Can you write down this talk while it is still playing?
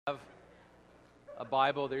Have a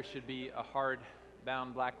Bible, there should be a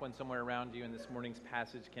hard-bound black one somewhere around you, and this morning's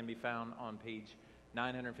passage can be found on page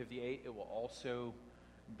 958. It will also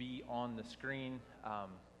be on the screen.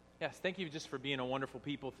 Yes, thank you just for being a wonderful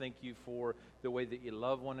people. Thank you for the way that you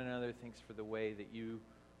love one another. Thanks for the way that you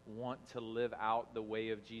want to live out the way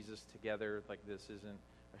of Jesus together. Like, this isn't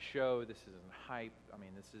a show, this isn't hype. I mean,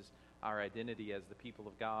 this is our identity as the people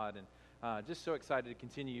of God, and just so excited to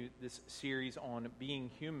continue this series on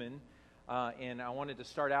being human. And I wanted to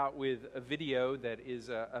start out with a video that is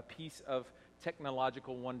a piece of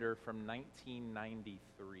technological wonder from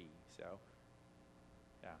 1993. So,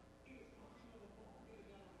 yeah.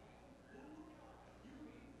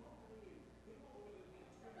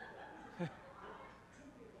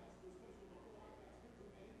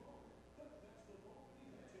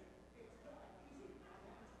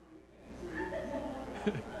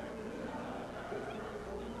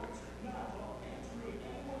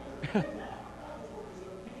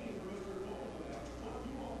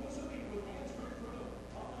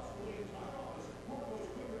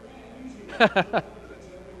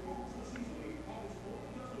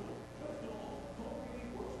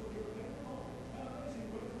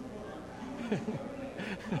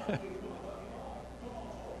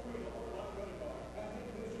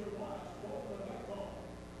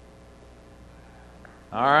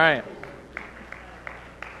 All right.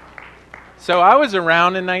 So I was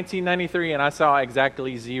around in 1993 and I saw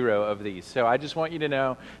exactly 0 of these. So I just want you to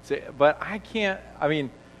know. But I can't,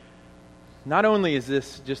 not only is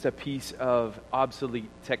this just a piece of obsolete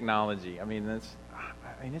technology,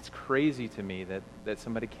 it's crazy to me that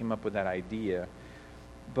somebody came up with that idea.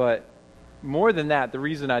 But more than that, the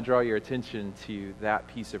reason I draw your attention to that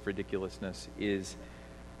piece of ridiculousness is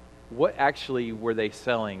what actually were they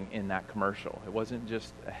selling in that commercial? It wasn't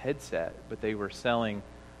just a headset, but they were selling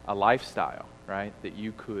a lifestyle, right? That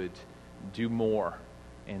you could do more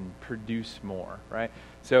and produce more, right?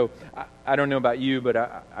 So I don't know about you, but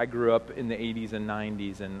I grew up in the 80s and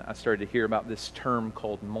 90s, and I started to hear about this term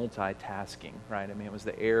called multitasking, right? I mean, it was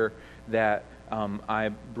the air that I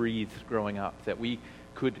breathed growing up, that we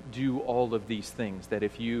could do all of these things, that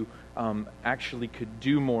if you actually could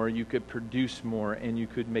do more, you could produce more, and you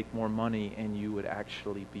could make more money, and you would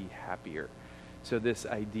actually be happier. So this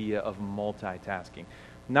idea of multitasking.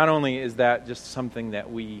 Not only is that just something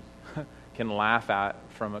that we can laugh at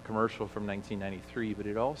from a commercial from 1993, but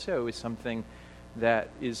it also is something that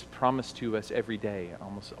is promised to us every day.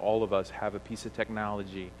 Almost all of us have a piece of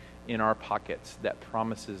technology in our pockets that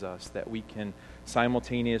promises us that we can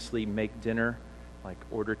simultaneously make dinner, like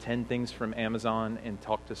order 10 things from Amazon and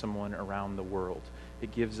talk to someone around the world.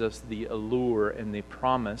 It gives us the allure and the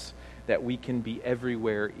promise that we can be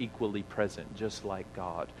everywhere equally present, just like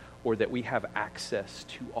God, or that we have access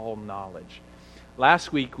to all knowledge.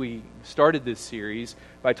 Last week we started this series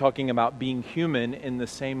by talking about being human in the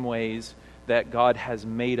same ways that God has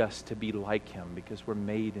made us to be like Him, because we're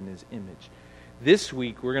made in His image. This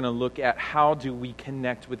week we're going to look at how do we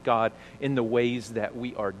connect with God in the ways that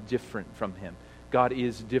we are different from Him. God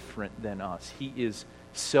is different than us. He is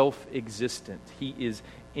self-existent. He is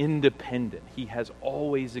independent. He has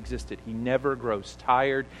always existed. He never grows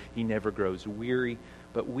tired. He never grows weary.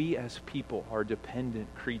 But we as people are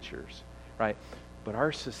dependent creatures, right? But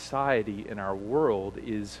our society and our world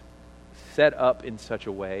is set up in such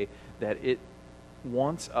a way that it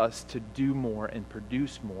wants us to do more and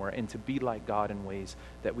produce more and to be like God in ways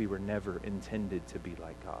that we were never intended to be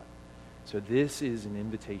like God. So this is an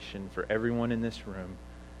invitation for everyone in this room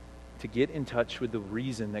to get in touch with the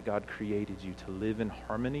reason that God created you, to live in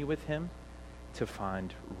harmony with Him, to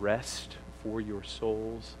find rest for your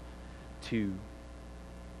souls, to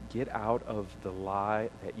get out of the lie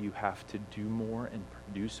that you have to do more and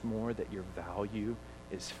produce more, that your value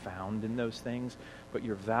is found in those things, but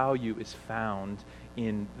your value is found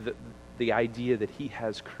in the idea that He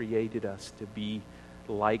has created us to be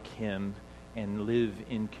like Him and live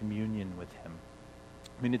in communion with Him.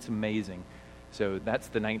 I mean, it's amazing. So that's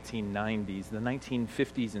the 1990s. The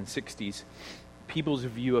 1950s and 60s, people's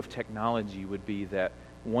view of technology would be that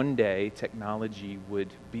one day technology would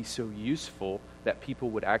be so useful that people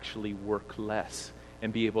would actually work less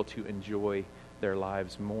and be able to enjoy their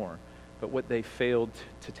lives more. But what they failed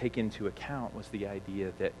to take into account was the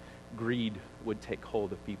idea that greed would take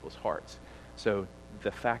hold of people's hearts. So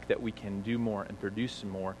the fact that we can do more and produce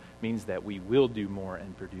more means that we will do more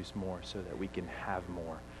and produce more so that we can have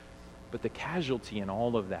more. But the casualty in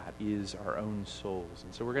all of that is our own souls.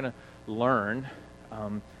 And so we're going to learn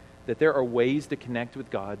that there are ways to connect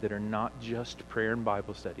with God that are not just prayer and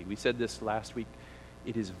Bible study. We said this last week.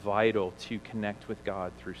 It is vital to connect with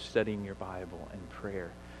God through studying your Bible and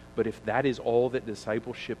prayer. But if that is all that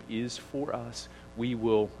discipleship is for us, we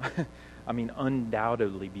will,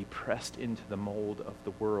 undoubtedly be pressed into the mold of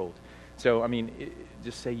the world. So,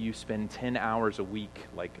 just say you spend 10 hours a week,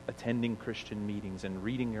 like attending Christian meetings and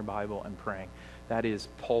reading your Bible and praying. That is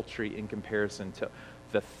paltry in comparison to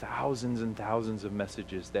the thousands and thousands of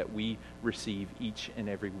messages that we receive each and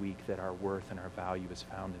every week, that our worth and our value is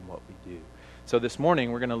found in what we do. So this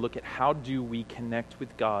morning, we're going to look at how do we connect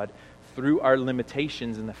with God through our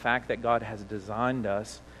limitations and the fact that God has designed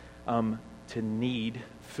us to need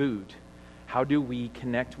food. How do we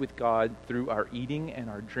connect with God through our eating and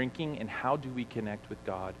our drinking, and how do we connect with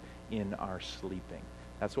God in our sleeping?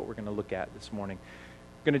 That's what we're going to look at this morning.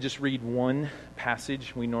 I'm going to just read one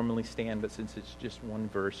passage. We normally stand, but since it's just one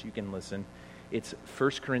verse, you can listen. It's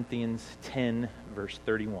 1 Corinthians 10, verse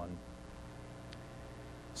 31.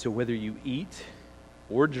 So whether you eat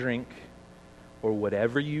or drink or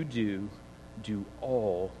whatever you do, do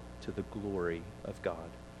all to the glory of God.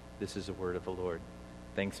 This is the word of the Lord.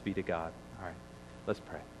 Thanks be to God. All right, let's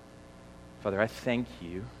pray. Father, I thank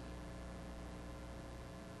you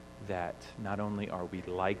that not only are we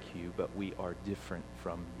like you, but we are different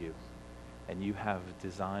from you. And you have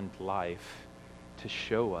designed life to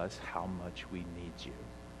show us how much we need you.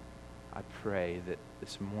 I pray that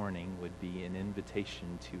this morning would be an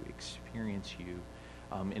invitation to experience you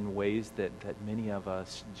in ways that many of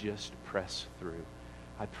us just press through.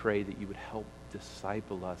 I pray that you would help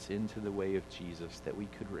disciple us into the way of Jesus, that we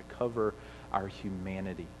could recover our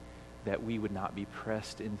humanity, that we would not be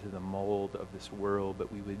pressed into the mold of this world,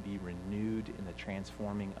 but we would be renewed in the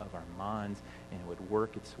transforming of our minds, and it would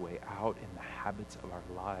work its way out in the habits of our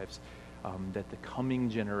lives, that the coming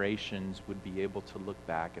generations would be able to look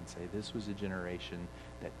back and say, this was a generation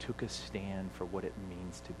that took a stand for what it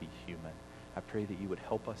means to be human. I pray that you would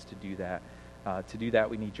help us to do that. To do that,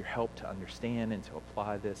 we need your help to understand and to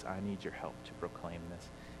apply this. I need your help to proclaim this.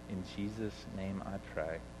 In Jesus' name I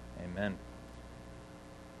pray. Amen.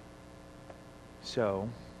 So,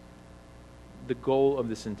 the goal of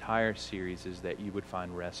this entire series is that you would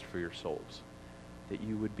find rest for your souls, that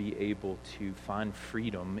you would be able to find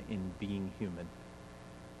freedom in being human.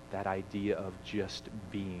 That idea of just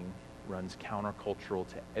being runs countercultural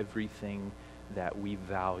to everything that we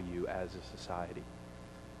value as a society.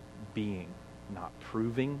 Being, not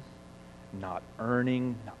proving, not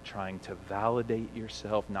earning, not trying to validate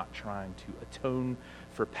yourself, not trying to atone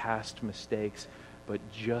for past mistakes, but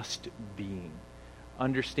just being.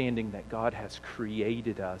 Understanding that God has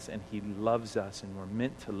created us and He loves us and we're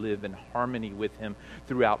meant to live in harmony with Him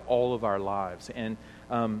throughout all of our lives. And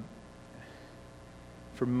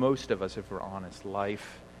for most of us, if we're honest,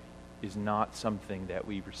 life is not something that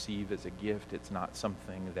we receive as a gift. It's not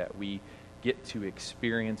something that we get to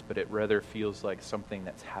experience, but it rather feels like something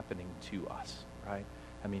that's happening to us, right?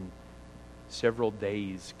 Several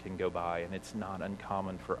days can go by and it's not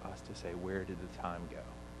uncommon for us to say, where did the time go?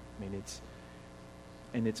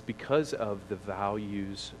 It's because of the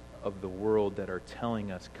values of the world that are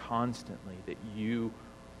telling us constantly that you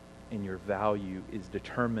and your value is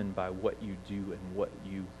determined by what you do and what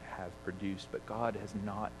you have produced. But God has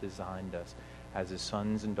not designed us as His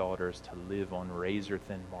sons and daughters to live on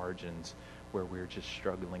razor-thin margins where we're just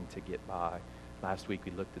struggling to get by. Last week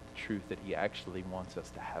we looked at the truth that He actually wants us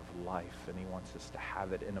to have life, and He wants us to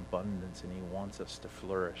have it in abundance, and He wants us to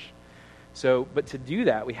flourish. But to do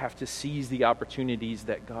that, we have to seize the opportunities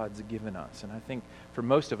that God's given us. And I think for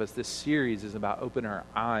most of us, this series is about opening our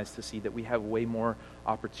eyes to see that we have way more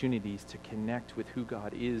opportunities to connect with who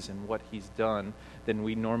God is and what He's done than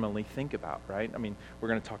we normally think about, right? We're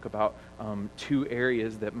going to talk about two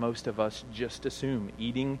areas that most of us just assume: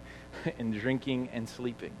 eating and drinking and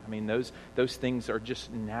sleeping. Those things are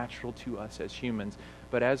just natural to us as humans.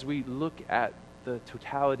 But as we look at the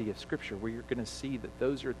totality of Scripture, where you're going to see that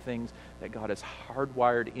those are things that God has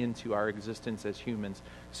hardwired into our existence as humans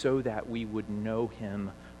so that we would know Him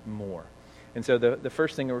more. And so the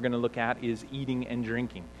first thing that we're going to look at is eating and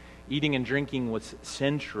drinking. Eating and drinking was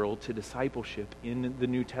central to discipleship in the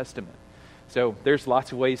New Testament. So there's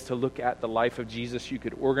lots of ways to look at the life of Jesus. You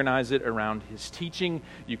could organize it around His teaching.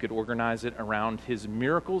 You could organize it around His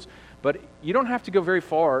miracles. But you don't have to go very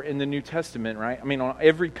far in the New Testament, right? On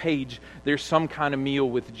every page, there's some kind of meal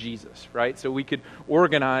with Jesus, right? So we could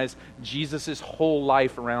organize Jesus' whole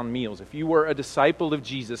life around meals. If you were a disciple of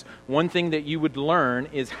Jesus, one thing that you would learn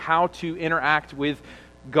is how to interact with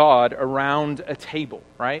God around a table,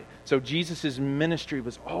 right? So Jesus' ministry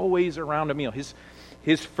was always around a meal.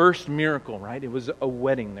 His first miracle, right? It was a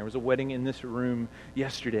wedding. There was a wedding in this room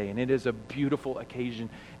yesterday, and it is a beautiful occasion.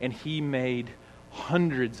 And He made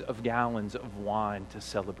hundreds of gallons of wine to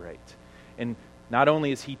celebrate. And Not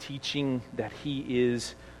only is he teaching that he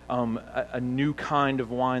is a new kind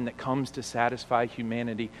of wine that comes to satisfy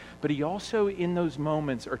humanity, but he also, in those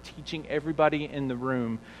moments, are teaching everybody in the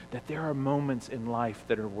room that there are moments in life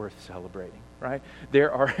that are worth celebrating, right?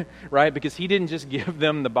 There are, right? Because he didn't just give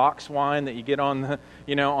them the box wine that you get on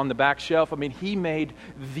the, on the back shelf. I mean, he made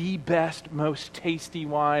the best, most tasty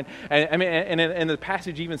wine. And the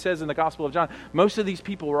passage even says in the Gospel of John, most of these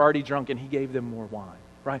people were already drunk, and he gave them more wine,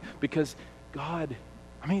 right? Because God,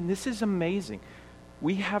 this is amazing.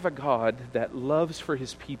 We have a God that loves for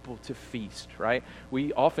his people to feast, right?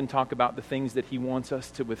 We often talk about the things that he wants us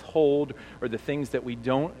to withhold or the things that we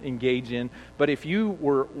don't engage in. But if you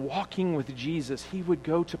were walking with Jesus, he would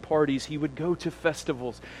go to parties, he would go to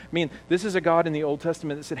festivals. This is a God in the Old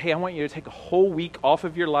Testament that said, hey, I want you to take a whole week off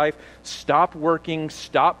of your life, stop working,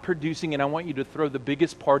 stop producing, and I want you to throw the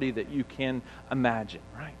biggest party that you can imagine,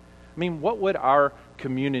 right? What would our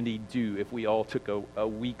community do if we all took a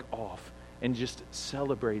week off and just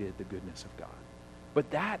celebrated the goodness of God? But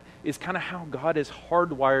that is kind of how God has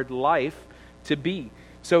hardwired life to be.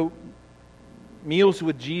 So meals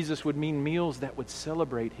with Jesus would mean meals that would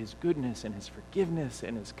celebrate his goodness and his forgiveness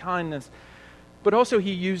and his kindness. But also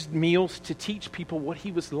he used meals to teach people what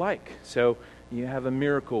he was like. So you have a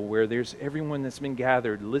miracle where there's everyone that's been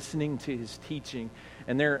gathered listening to his teaching,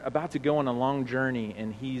 and they're about to go on a long journey,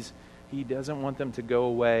 and he doesn't want them to go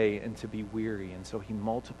away and to be weary. And so he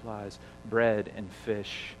multiplies bread and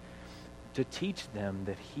fish to teach them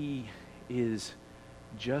that he is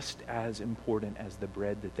just as important as the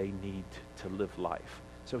bread that they need to live life.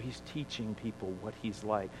 So he's teaching people what he's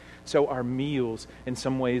like. So our meals in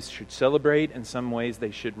some ways should celebrate, in some ways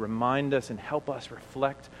they should remind us and help us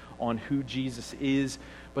reflect on who Jesus is.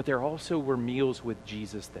 But there also were meals with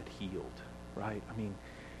Jesus that healed, right?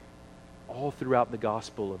 All throughout the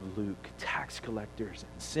Gospel of Luke, tax collectors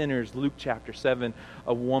and sinners. Luke chapter 7,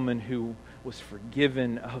 a woman who was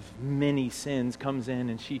forgiven of many sins comes in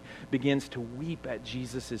and she begins to weep at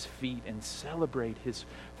Jesus' feet and celebrate his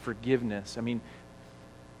forgiveness.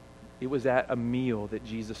 It was at a meal that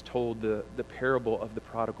Jesus told the parable of the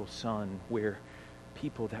prodigal son, where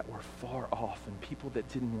people that were far off and people that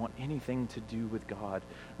didn't want anything to do with God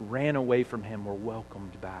ran away from him, were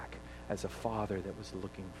welcomed back as a father that was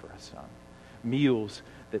looking for a son. Meals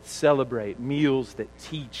that celebrate, meals that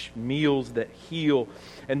teach, meals that heal.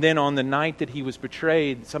 And then on the night that he was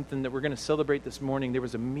betrayed, something that we're going to celebrate this morning, there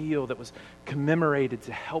was a meal that was commemorated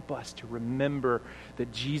to help us to remember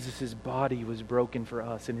that Jesus' body was broken for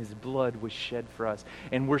us and his blood was shed for us.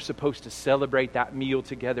 And we're supposed to celebrate that meal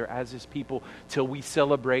together as his people till we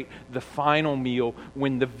celebrate the final meal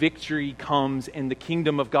when the victory comes and the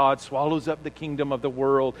kingdom of God swallows up the kingdom of the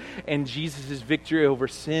world, and Jesus' victory over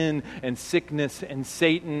sin and sickness and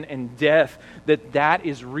Satan and death, that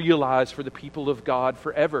is realized for the people of God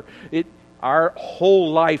forever. Our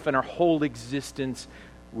whole life and our whole existence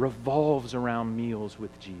revolves around meals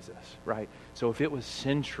with Jesus, right? So if it was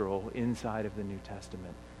central inside of the New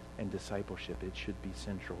Testament and discipleship, it should be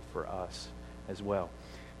central for us as well.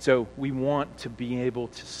 So we want to be able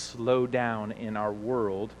to slow down in our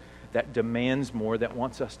world that demands more, that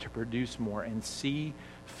wants us to produce more, and see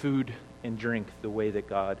food and drink the way that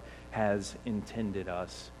God has intended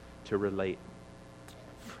us to relate.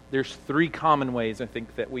 There's three common ways, I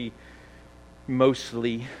think, that we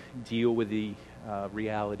mostly deal with the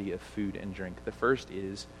reality of food and drink. The first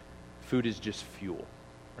is food is just fuel,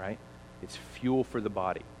 right? It's fuel for the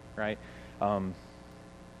body, right?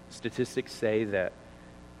 Statistics say that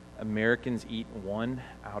Americans eat 1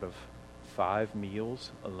 out of 5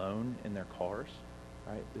 meals alone in their cars,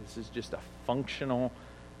 right? This is just a functional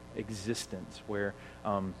existence where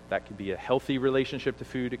that could be a healthy relationship to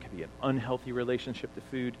food. It could be an unhealthy relationship to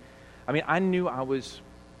food. I knew I was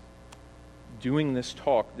doing this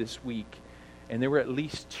talk this week, and there were at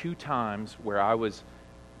least 2 times where I was,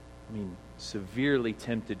 severely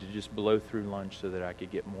tempted to just blow through lunch so that I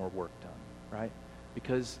could get more work done, right?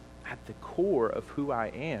 Because at the core of who I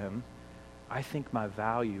am, I think my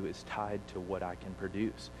value is tied to what I can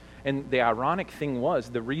produce. And the ironic thing was,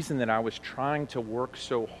 the reason that I was trying to work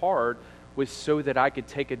so hard was so that I could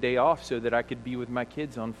take a day off so that I could be with my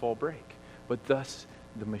kids on fall break. But thus,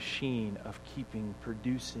 the machine of keeping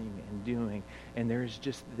producing and doing. And there's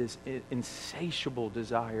just this insatiable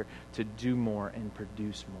desire to do more and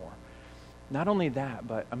produce more. Not only that,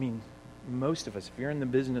 but most of us, if you're in the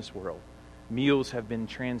business world, meals have been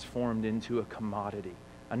transformed into a commodity.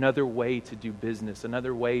 Another way to do business,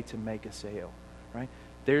 another way to make a sale, right?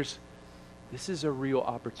 This is a real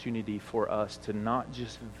opportunity for us to not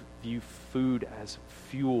just view food as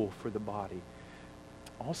fuel for the body.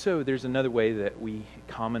 also, there's another way that we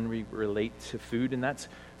commonly relate to food, and that's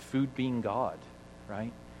food being God,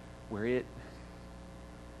 right?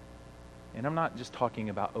 And I'm not just talking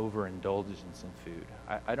about overindulgence in food.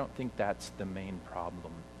 I don't think that's the main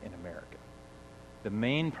problem in America. The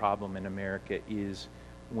main problem in America is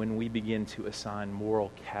when we begin to assign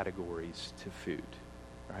moral categories to food,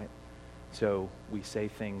 right? So we say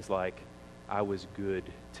things like, I was good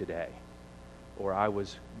today, or I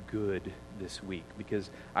was good this week because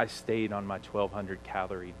I stayed on my 1,200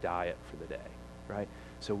 calorie diet for the day, right?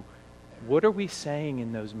 So what are we saying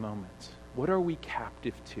in those moments? What are we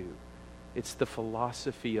captive to? It's the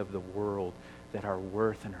philosophy of the world that our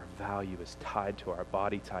worth and our value is tied to our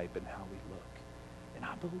body type and how we look. And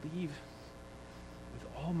I believe with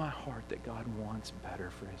all my heart that God wants better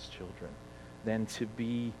for his children than to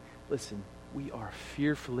be, listen, we are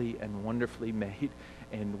fearfully and wonderfully made,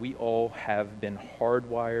 and we all have been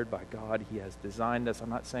hardwired by God. He has designed us. I'm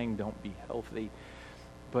not saying don't be healthy,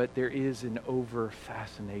 but there is an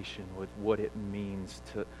over-fascination with what it means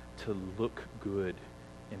to look good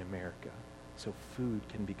in America. So food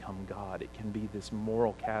can become God. It can be this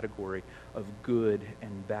moral category of good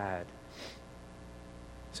and bad.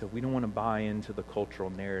 So we don't want to buy into the cultural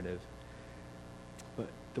narrative. But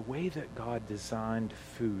the way that God designed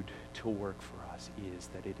food to work for us is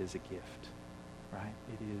that it is a gift, right?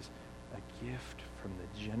 It is a gift from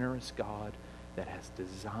the generous God that has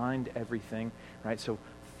designed everything, right? So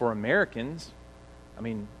for Americans, I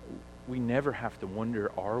mean, we never have to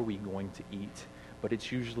wonder, are we going to eat? But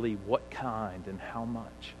it's usually what kind and how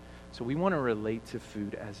much. So we want to relate to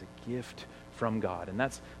food as a gift from God. And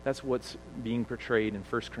that's what's being portrayed in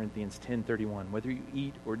 1 Corinthians 10:31. Whether you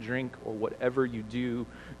eat or drink or whatever you do,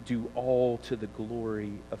 do all to the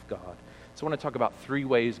glory of God. So I want to talk about 3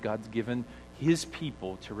 ways God's given his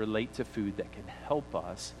people to relate to food that can help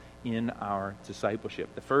us in our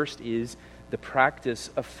discipleship. The first is the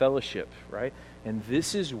practice of fellowship, right? And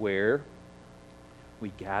this is where we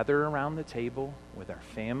gather around the table with our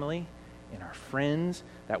family and our friends.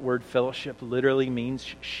 That word fellowship literally means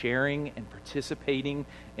sharing and participating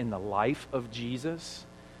in the life of Jesus.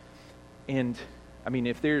 And I mean,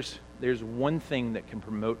 if there's one thing that can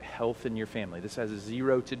promote health in your family, this has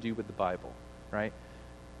 0 to do with the Bible, right?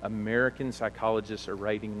 American psychologists are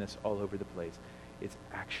writing this all over the place. It's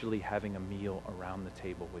actually having a meal around the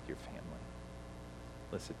table with your family.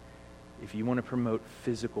 Listen, if you want to promote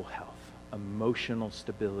physical health, emotional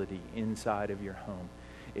stability inside of your home,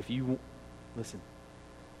 listen,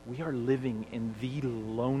 we are living in the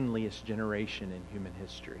loneliest generation in human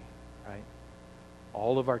history, right?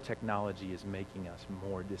 All of our technology is making us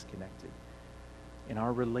more disconnected. And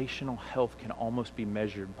our relational health can almost be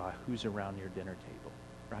measured by who's around your dinner table,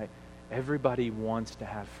 right? Everybody wants to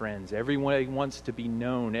have friends. Everybody wants to be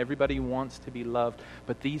known. Everybody wants to be loved.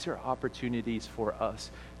 But these are opportunities for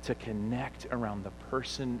us to connect around the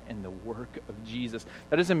person and the work of Jesus.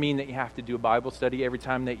 That doesn't mean that you have to do a Bible study every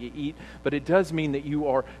time that you eat, but it does mean that you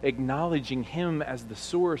are acknowledging him as the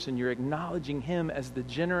source, and you're acknowledging him as the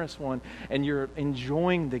generous one, and you're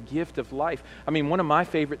enjoying the gift of life. I mean, one of my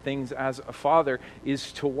favorite things as a father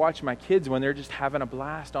is to watch my kids when they're just having a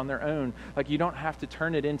blast on their own. Like, you don't have to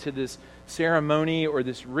turn it into this ceremony or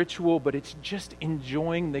this ritual, but it's just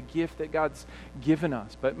enjoying the gift that God's given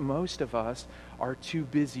us. But most of us are too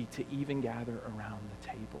busy to even gather around the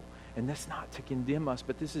table. And that's not to condemn us,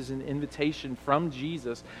 but this is an invitation from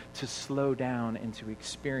Jesus to slow down and to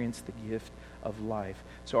experience the gift of life.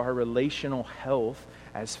 So our relational health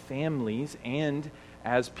as families and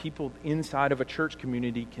as people inside of a church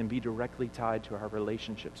community can be directly tied to our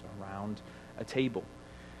relationships around a table.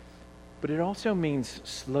 But it also means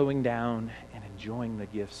slowing down and enjoying the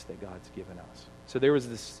gifts that God's given us. So there was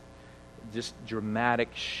this just dramatic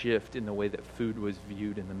shift in the way that food was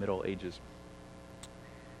viewed in the Middle Ages.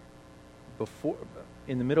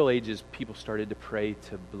 In the Middle Ages, people started to pray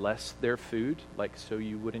to bless their food, like so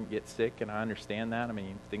you wouldn't get sick, and I understand that. I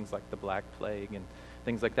mean, things like the Black Plague and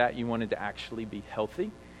things like that, you wanted to actually be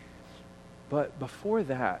healthy. But before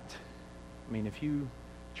that, I mean, if you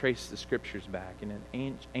trace the scriptures back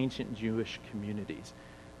in ancient Jewish communities,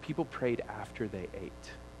 people prayed after they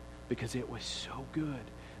ate because it was so good.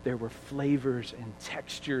 There were flavors and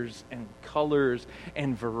textures and colors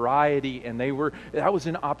and variety, and that was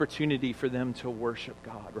an opportunity for them to worship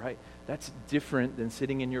God, right? That's different than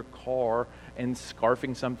sitting in your car and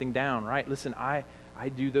scarfing something down, right? Listen, I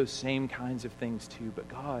do those same kinds of things too, but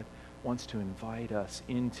God wants to invite us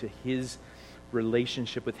into his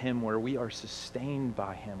relationship with him where we are sustained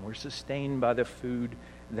by him. We're sustained by the food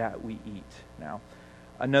that we eat. Now,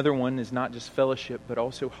 another one is not just fellowship, but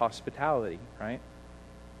also hospitality, right?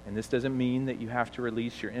 And this doesn't mean that you have to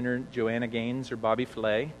release your inner Joanna Gaines or Bobby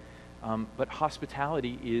Flay, but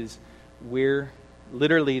hospitality is where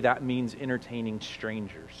literally that means entertaining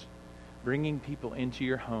strangers, bringing people into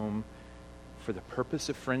your home for the purpose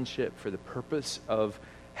of friendship, for the purpose of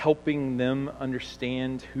helping them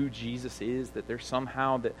understand who Jesus is, that there's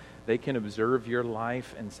somehow that they can observe your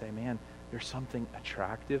life and say, man, there's something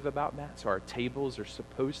attractive about that. So our tables are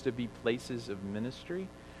supposed to be places of ministry,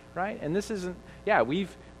 right? And this isn't,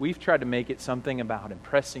 we've tried to make it something about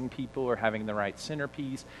impressing people or having the right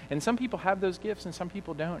centerpiece. And some people have those gifts and some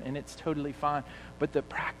people don't, and it's totally fine. But the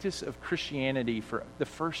practice of Christianity for the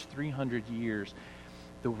first 300 years,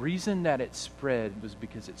 the reason that it spread was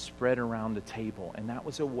because it spread around the table. And that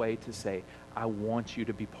was a way to say, I want you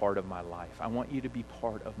to be part of my life. I want you to be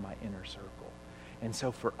part of my inner circle. And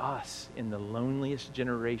so for us, in the loneliest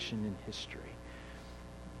generation in history,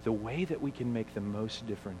 the way that we can make the most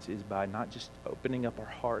difference is by not just opening up our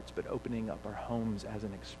hearts, but opening up our homes as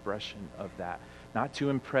an expression of that. Not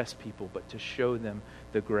to impress people, but to show them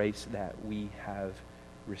the grace that we have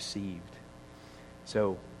received.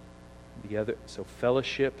 So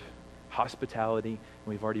fellowship, hospitality, and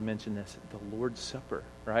we've already mentioned this, the Lord's Supper,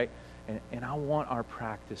 right? And I want our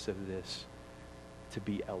practice of this to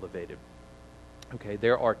be elevated. Okay,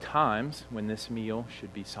 there are times when this meal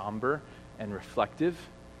should be somber and reflective,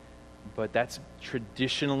 but that's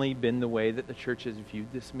traditionally been the way that the church has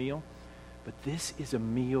viewed this meal. But this is a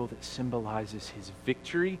meal that symbolizes his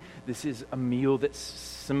victory. This is a meal that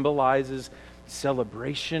symbolizes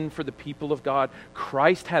celebration for the people of God.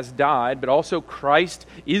 Christ has died, but also Christ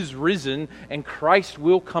is risen, and Christ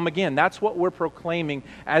will come again. That's what we're proclaiming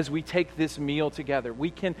as we take this meal together. We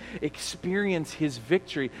can experience his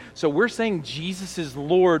victory. So we're saying Jesus is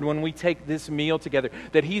Lord when we take this meal together,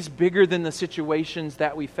 that he's bigger than the situations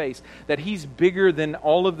that we face, that he's bigger than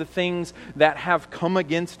all of the things that have come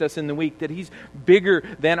against us in the week, that he's bigger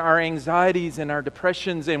than our anxieties and our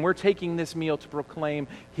depressions, and we're taking this meal to proclaim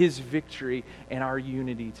his victory and our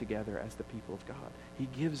unity together as the people of God. He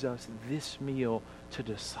gives us this meal to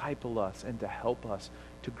disciple us and to help us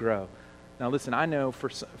to grow. Now listen, I know for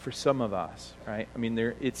some of us, right? I mean,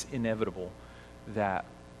 it's inevitable that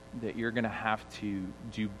you're going to have to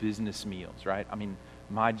do business meals, right? I mean,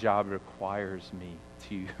 my job requires me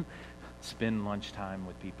to spend lunchtime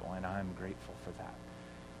with people, and I'm grateful for that.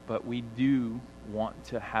 But we do want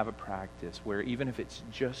to have a practice where even if it's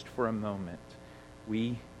just for a moment,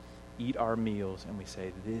 we eat our meals and we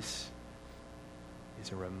say, this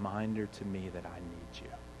is a reminder to me that I need you.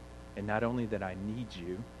 And not only that I need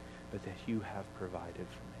you, but that you have provided for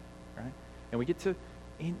me, right? And we get to,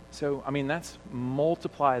 that's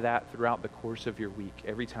multiply that throughout the course of your week.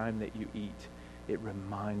 Every time that you eat, it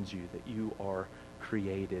reminds you that you are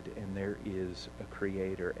created and there is a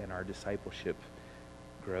creator, and our discipleship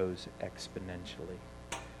grows exponentially.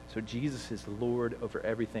 So Jesus is Lord over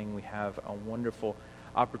everything. We have a wonderful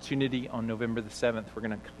opportunity on November the 7th. We're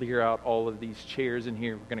going to clear out all of these chairs in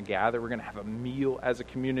here. We're going to gather. We're going to have a meal as a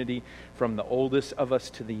community, from the oldest of us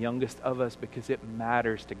to the youngest of us, because it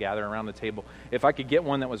matters to gather around the table. If I could get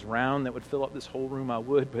one that was round that would fill up this whole room, I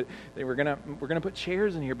would, but we're going to put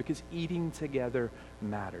chairs in here because eating together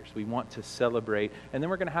matters. We want to celebrate, and then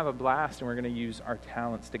we're going to have a blast, and we're going to use our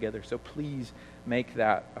talents together. So please make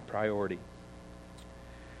that a priority.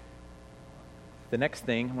 The next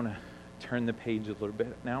thing, I want to turn the page a little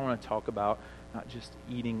bit. Now I want to talk about not just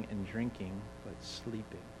eating and drinking, but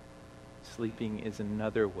sleeping. Sleeping is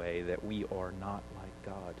another way that we are not like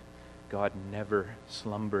God. God never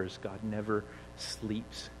slumbers. God never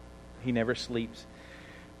sleeps. He never sleeps.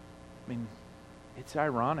 I mean, it's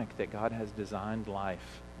ironic that God has designed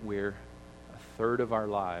life where a third of our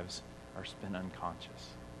lives are spent unconscious,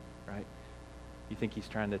 right? You think he's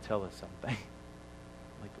trying to tell us something?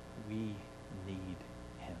 Like, we need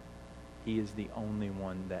him. He is the only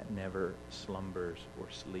one that never slumbers or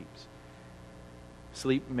sleeps.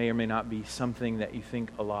 Sleep may or may not be something that you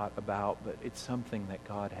think a lot about, but it's something that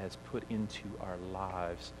God has put into our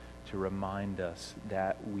lives to remind us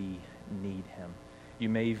that we need him. You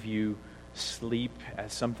may view sleep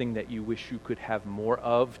as something that you wish you could have more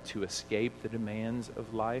of to escape the demands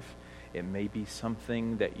of life. It may be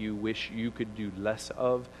something that you wish you could do less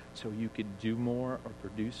of so you could do more or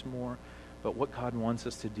produce more. But what God wants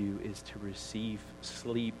us to do is to receive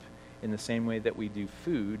sleep in the same way that we do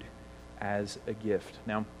food, as a gift.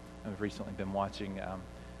 Now, I've recently been watching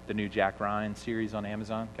the new Jack Ryan series on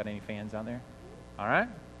Amazon. Got any fans out there? All right.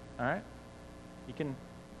 You can.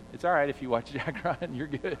 It's all right if you watch Jack Ryan. You're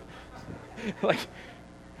good.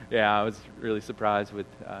 I was really surprised with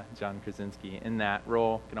John Krasinski in that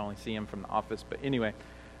role. Can only see him from The Office, but anyway,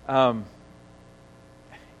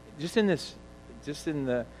 just in this,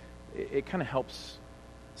 it kind of helps.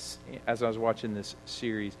 As I was watching this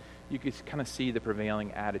series, you could kind of see the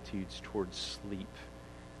prevailing attitudes towards sleep.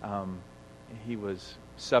 He was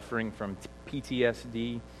suffering from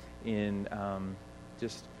PTSD in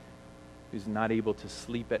just he was not able to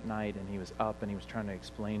sleep at night, and he was up and he was trying to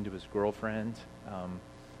explain to his girlfriend,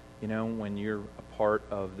 when you're a part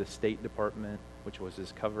of the State Department, which was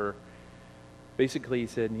his cover, basically he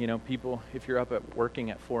said, people, if you're up at working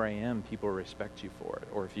at 4 a.m., people respect you for it.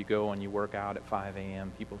 Or if you go and you work out at 5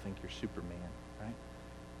 a.m., people think you're Superman, right?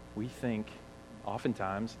 We think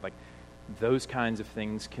oftentimes, like, those kinds of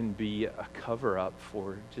things can be a cover-up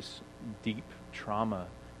for just deep trauma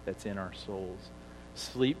that's in our souls.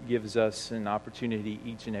 Sleep gives us an opportunity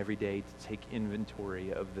each and every day to take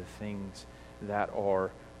inventory of the things that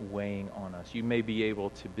are weighing on us. You may be able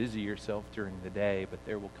to busy yourself during the day, but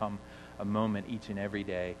there will come a moment each and every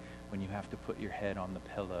day when you have to put your head on the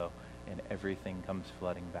pillow and everything comes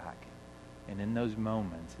flooding back. And in those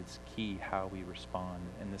moments, it's key how we respond.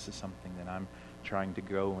 And this is something that I'm trying to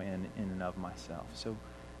grow in and of myself. So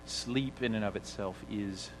sleep in and of itself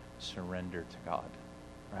is surrender to God,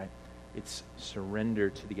 right? It's surrender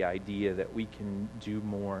to the idea that we can do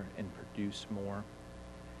more and produce more.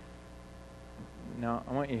 Now,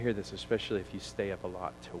 I want you to hear this, especially if you stay up a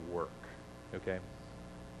lot to work, okay?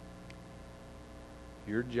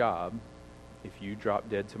 Your job, if you drop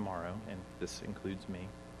dead tomorrow, and this includes me,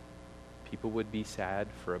 people would be sad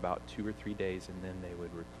for about 2 or 3 days, and then they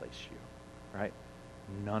would replace you, right?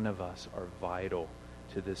 None of us are vital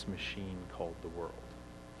to this machine called the world.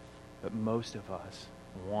 But most of us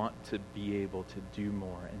want to be able to do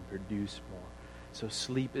more and produce more. So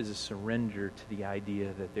sleep is a surrender to the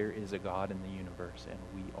idea that there is a God in the universe and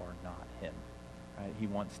we are not him. Right? He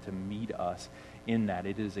wants to meet us in that.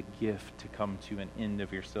 It is a gift to come to an end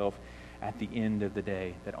of yourself at the end of the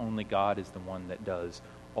day, that only God is the one that does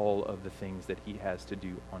all of the things that he has to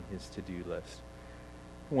do on his to-do list.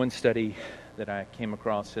 One study that I came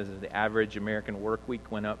across says that the average American work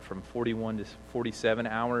week went up from 41 to 47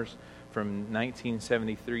 hours from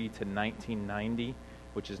 1973 to 1990,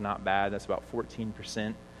 which is not bad. That's about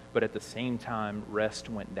 14%. But at the same time, rest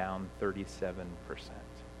went down 37%.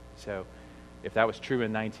 So if that was true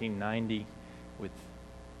in 1990 with,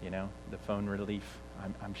 the phone relief,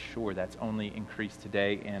 I'm sure that's only increased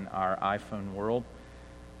today in our iPhone world.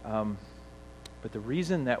 But the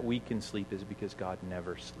reason that we can sleep is because God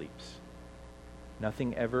never sleeps.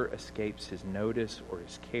 Nothing ever escapes his notice or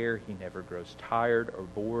his care. He never grows tired or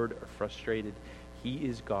bored or frustrated. He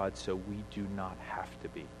is God, so we do not have to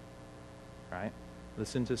be. Right?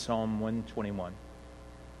 Listen to Psalm 121.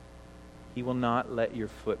 He will not let your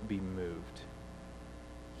foot be moved.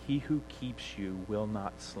 He who keeps you will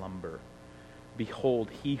not slumber. Behold,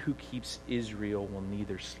 he who keeps Israel will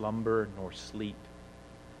neither slumber nor sleep.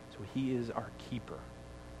 So he is our keeper.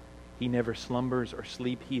 He never slumbers or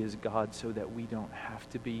sleep. He is God so that we don't have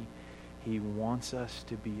to be. He wants us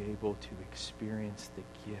to be able to experience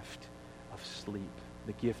the gift of sleep,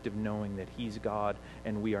 the gift of knowing that he's God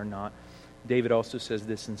and we are not. David also says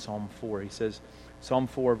this in Psalm 4. He says, Psalm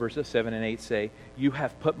 4 verses 7 and 8 say, "You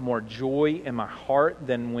have put more joy in my heart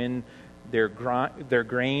than when their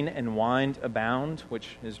grain and wine abound,"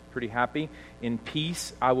 which is pretty happy. "In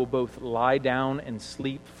peace I will both lie down and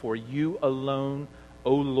sleep, for you alone,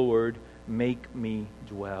 O Lord, make me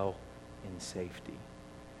dwell in safety."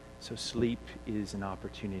 So sleep is an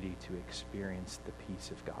opportunity to experience the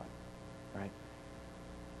peace of God, right?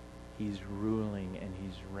 He's ruling and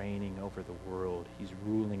he's reigning over the world. He's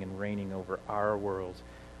ruling and reigning over our world.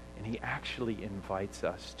 And he actually invites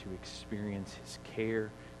us to experience his care,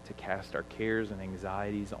 to cast our cares and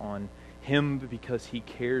anxieties on him because he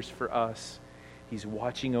cares for us. He's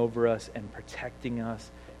watching over us and protecting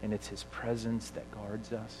us, and it's his presence that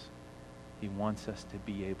guards us. He wants us to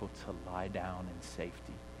be able to lie down in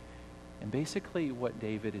safety. And basically what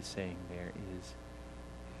David is saying there is,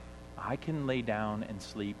 I can lay down and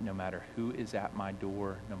sleep no matter who is at my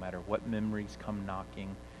door, no matter what memories come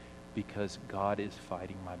knocking, because God is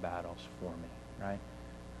fighting my battles for me, right?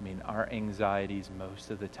 I mean, our anxieties most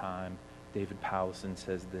of the time, David Powlison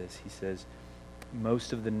says this, he says,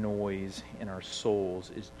 most of the noise in our souls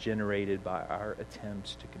is generated by our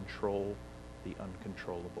attempts to control the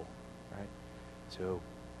uncontrollable, right? So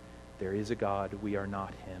there is a God, we are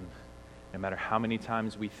not him. No matter how many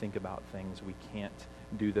times we think about things, we can't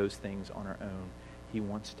do those things on our own. He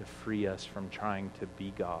wants to free us from trying to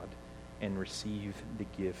be God and receive the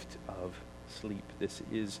gift of sleep. This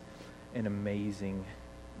is an amazing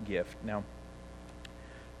gift. Now,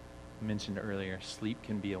 I mentioned earlier, sleep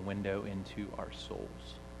can be a window into our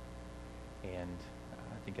souls. And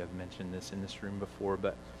think I've mentioned this in this room before,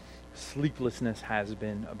 but sleeplessness has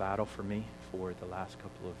been a battle for me for the last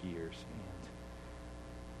couple of years.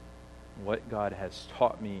 And what God has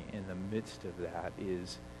taught me in the midst of that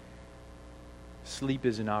is sleep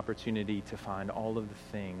is an opportunity to find all of the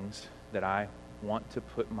things that I want to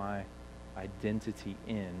put my identity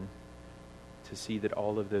in, to see that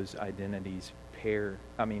all of those identities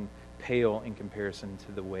pale in comparison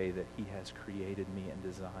to the way that He has created me and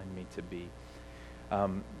designed me to be.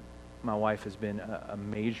 My wife has been a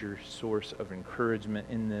major source of encouragement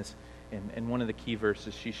in this, and one of the key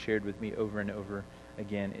verses she shared with me over and over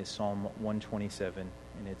again is Psalm 127,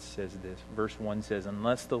 and it says this. Verse 1 says,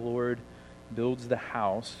 "Unless the Lord builds the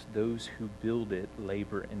house, those who build it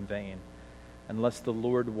labor in vain. Unless the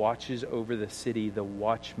Lord watches over the city, the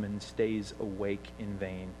watchman stays awake in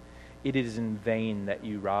vain. It is in vain that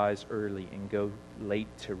you rise early and go late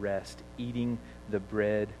to rest, eating the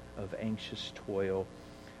bread of anxious toil,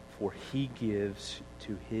 for He gives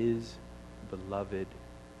to His beloved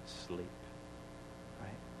sleep." Right?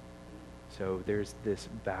 So there's this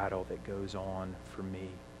battle that goes on for me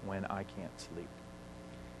when I can't sleep.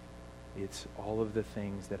 It's all of the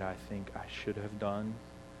things that I think I should have done,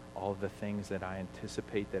 all of the things that I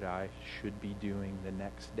anticipate that I should be doing the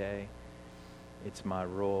next day. It's my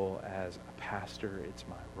role as a pastor. It's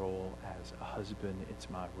my role as a husband. It's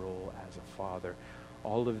my role as a father.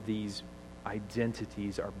 All of these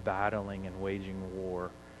identities are battling and waging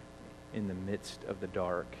war in the midst of the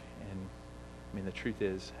dark. And the truth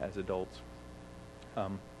is, as adults,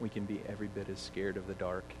 we can be every bit as scared of the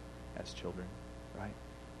dark as children, right?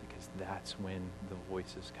 Because that's when the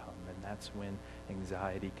voices come, and that's when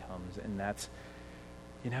anxiety comes, and that's,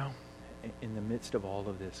 in the midst of all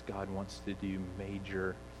of this, God wants to do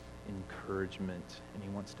major encouragement, and He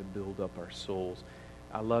wants to build up our souls.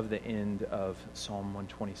 I love the end of Psalm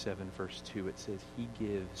 127, verse 2. It says, He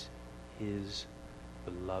gives His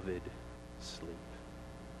beloved sleep.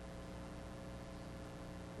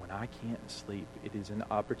 When I can't sleep, it is an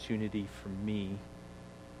opportunity for me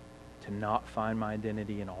to not find my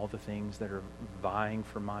identity in all the things that are vying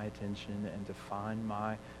for my attention, and to find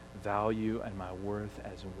my value and my worth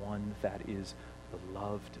as one that is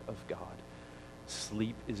beloved of God.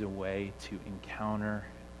 Sleep is a way to encounter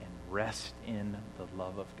and rest in the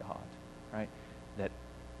love of God, right? That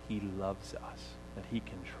He loves us, that He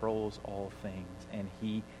controls all things, and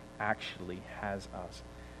He actually has us.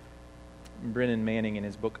 Brennan Manning, in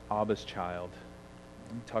his book Abba's Child,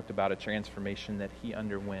 he talked about a transformation that he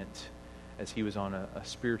underwent as he was on a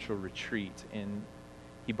spiritual retreat, and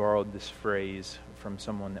he borrowed this phrase from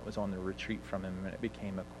someone that was on the retreat from him, and it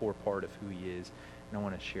became a core part of who he is, and I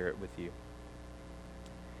want to share it with you.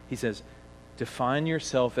 He says, "Define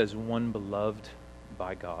yourself as one beloved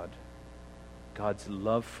by God. God's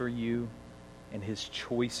love for you and His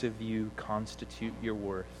choice of you constitute your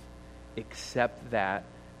worth. Accept that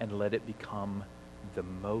and let it become the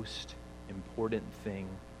most important thing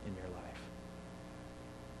in your life."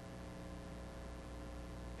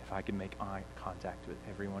 If I can make eye contact with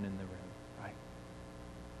everyone in the room, right?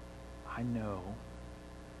 I know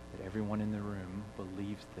that everyone in the room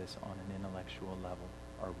believes this on an intellectual level,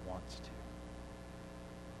 or wants to.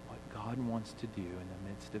 What God wants to do in the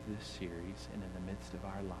midst of this series and in the midst of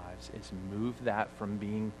our lives is move that from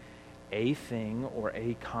being a thing or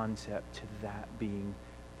a concept to that being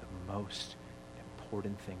the most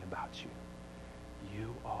important thing about you.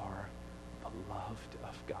 You are beloved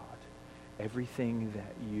of God. Everything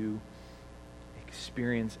that you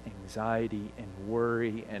experience anxiety and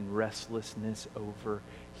worry and restlessness over,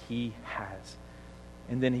 He has.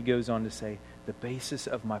 And then he goes on to say, the basis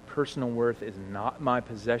of my personal worth is not my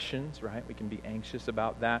possessions, right? We can be anxious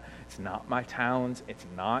about that. It's not my talents. It's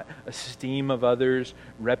not esteem of others,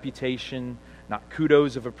 reputation, not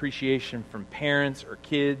kudos of appreciation from parents or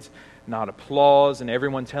kids, not applause and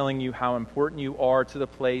everyone telling you how important you are to the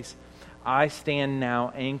place. I stand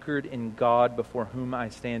now anchored in God, before whom I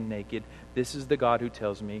stand naked. This is the God who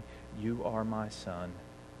tells me, you are my son,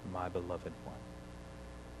 my beloved one.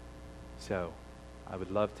 So, I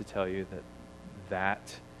would love to tell you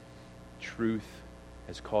that truth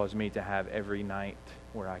has caused me to have every night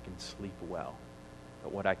where I can sleep well.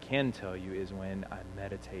 But what I can tell you is when I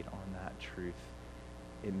meditate on that truth,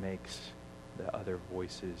 it makes the other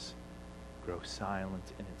voices grow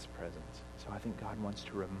silent in its presence. So I think God wants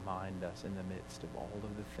to remind us in the midst of all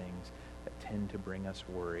of the things that tend to bring us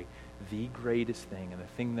worry, the greatest thing and the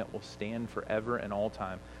thing that will stand forever and all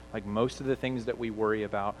time, like most of the things that we worry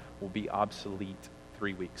about will be obsolete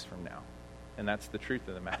 3 weeks from now. And that's the truth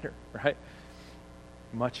of the matter, right?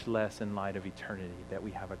 Much less in light of eternity, that we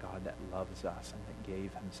have a God that loves us and that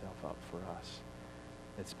gave himself up for us.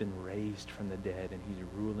 that's been raised from the dead, and he's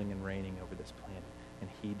ruling and reigning over this planet, and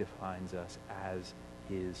he defines us as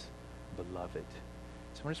his beloved.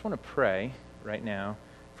 So I just want to pray right now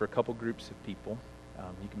for a couple groups of people.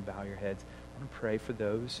 You can bow your heads. I want to pray for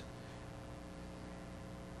those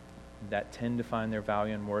that tend to find their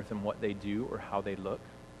value and worth in what they do or how they look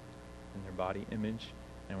in their body image.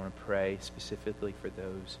 And I want to pray specifically for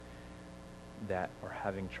those that are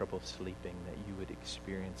having trouble sleeping, that you would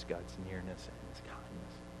experience God's nearness and his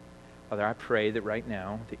kindness. Father, I pray that right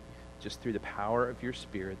now, that just through the power of your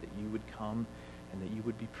Spirit, that you would come and that you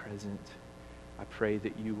would be present. I pray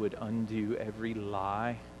that you would undo every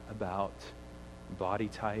lie about body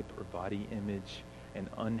type or body image and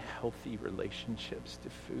unhealthy relationships to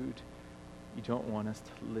food. You don't want us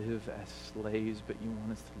to live as slaves, but you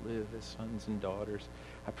want us to live as sons and daughters.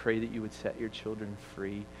 I pray that you would set your children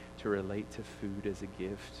free to relate to food as a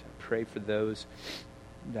gift. I pray for those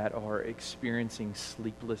that are experiencing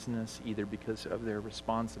sleeplessness, either because of their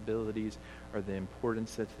responsibilities or the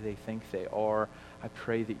importance that they think they are. I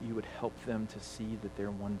pray that you would help them to see that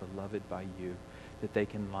they're one beloved by you, that they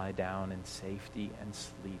can lie down in safety and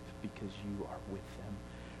sleep because you are with them.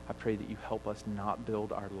 I pray that you help us not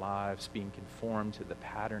build our lives being conformed to the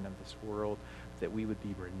pattern of this world, that we would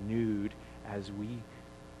be renewed as we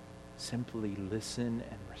simply listen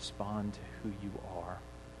and respond to who you are.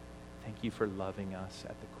 Thank you for loving us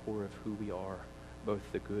at the core of who we are, both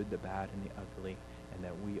the good, the bad, and the ugly, and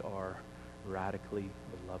that we are radically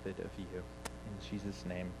beloved of you. In Jesus'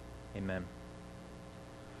 name, amen.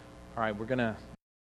 All right, we're going to